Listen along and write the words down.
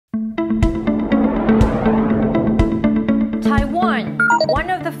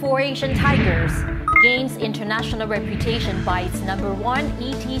the four Asian tigers, gains international reputation by its #1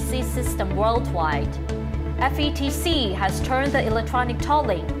 ETC system worldwide. FETC has turned the electronic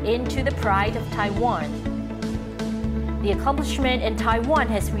tolling into the pride of Taiwan. The accomplishment in Taiwan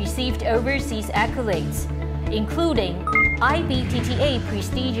has received overseas accolades, including IBTTA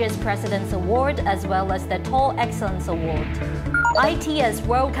prestigious President's Award as well as the Toll Excellence Award, ITS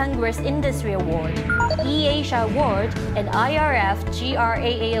World Congress Industry Award, eAsia Award, and IRF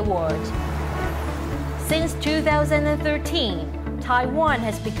GRAA Award. Since 2013, Taiwan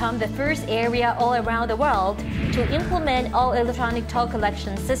has become the first area all around the world to implement all-electronic toll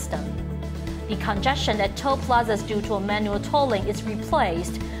collection system. The congestion at toll plazas due to manual tolling is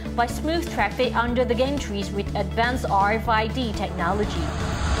replaced by smooth traffic under the gantries with advanced RFID technology.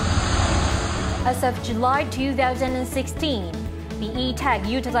 As of July 2016, the e-tag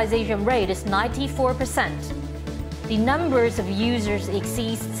utilization rate is 94%. The numbers of users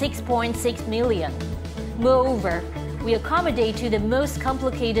exceeds 6.6 million. Moreover, we accommodate to the most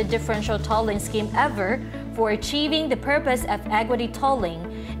complicated differential tolling scheme ever for achieving the purpose of equity tolling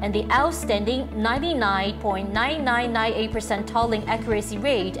and the outstanding 99.9998% tolling accuracy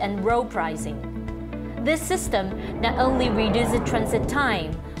rate and road pricing. This system not only reduces transit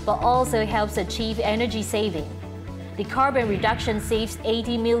time, but also helps achieve energy saving. The carbon reduction saves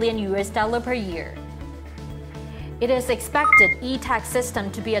 $80 million per year. It is expected e-tag system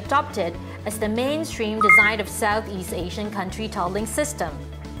to be adopted as the mainstream design of Southeast Asian country tolling system.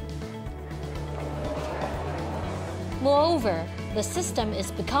 Moreover, the system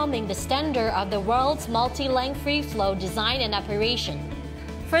is becoming the standard of the world's multi-lane free-flow design and operation.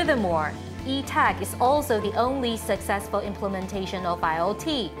 Furthermore, e-tag is also the only successful implementation of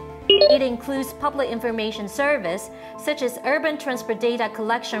IoT. It includes public information service, such as urban transport data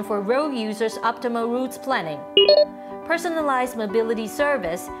collection for road users' optimal routes planning, personalized mobility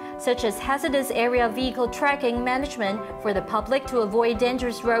service, such as hazardous area vehicle tracking management for the public to avoid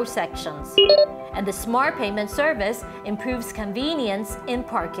dangerous road sections, and the smart payment service improves convenience in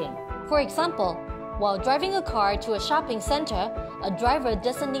parking. For example, while driving a car to a shopping center, a driver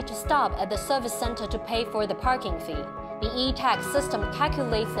doesn't need to stop at the service center to pay for the parking fee. The e-tag system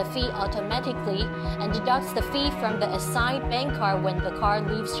calculates the fee automatically and deducts the fee from the assigned bank card when the car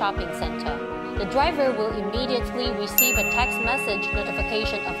leaves shopping center. The driver will immediately receive a text message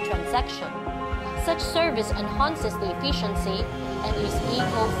notification of transaction. Such service enhances the efficiency and is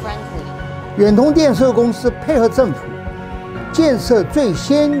eco-friendly. 远通电设公司配合政府，建设最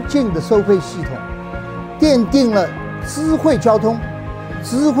先进的收费系统，奠定了智慧交通、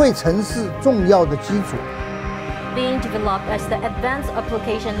智慧城市重要的基础。 Being developed as the advanced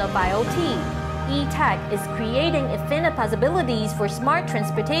application of IoT, e-tag is creating infinite possibilities for smart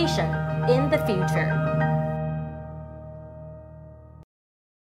transportation in the future.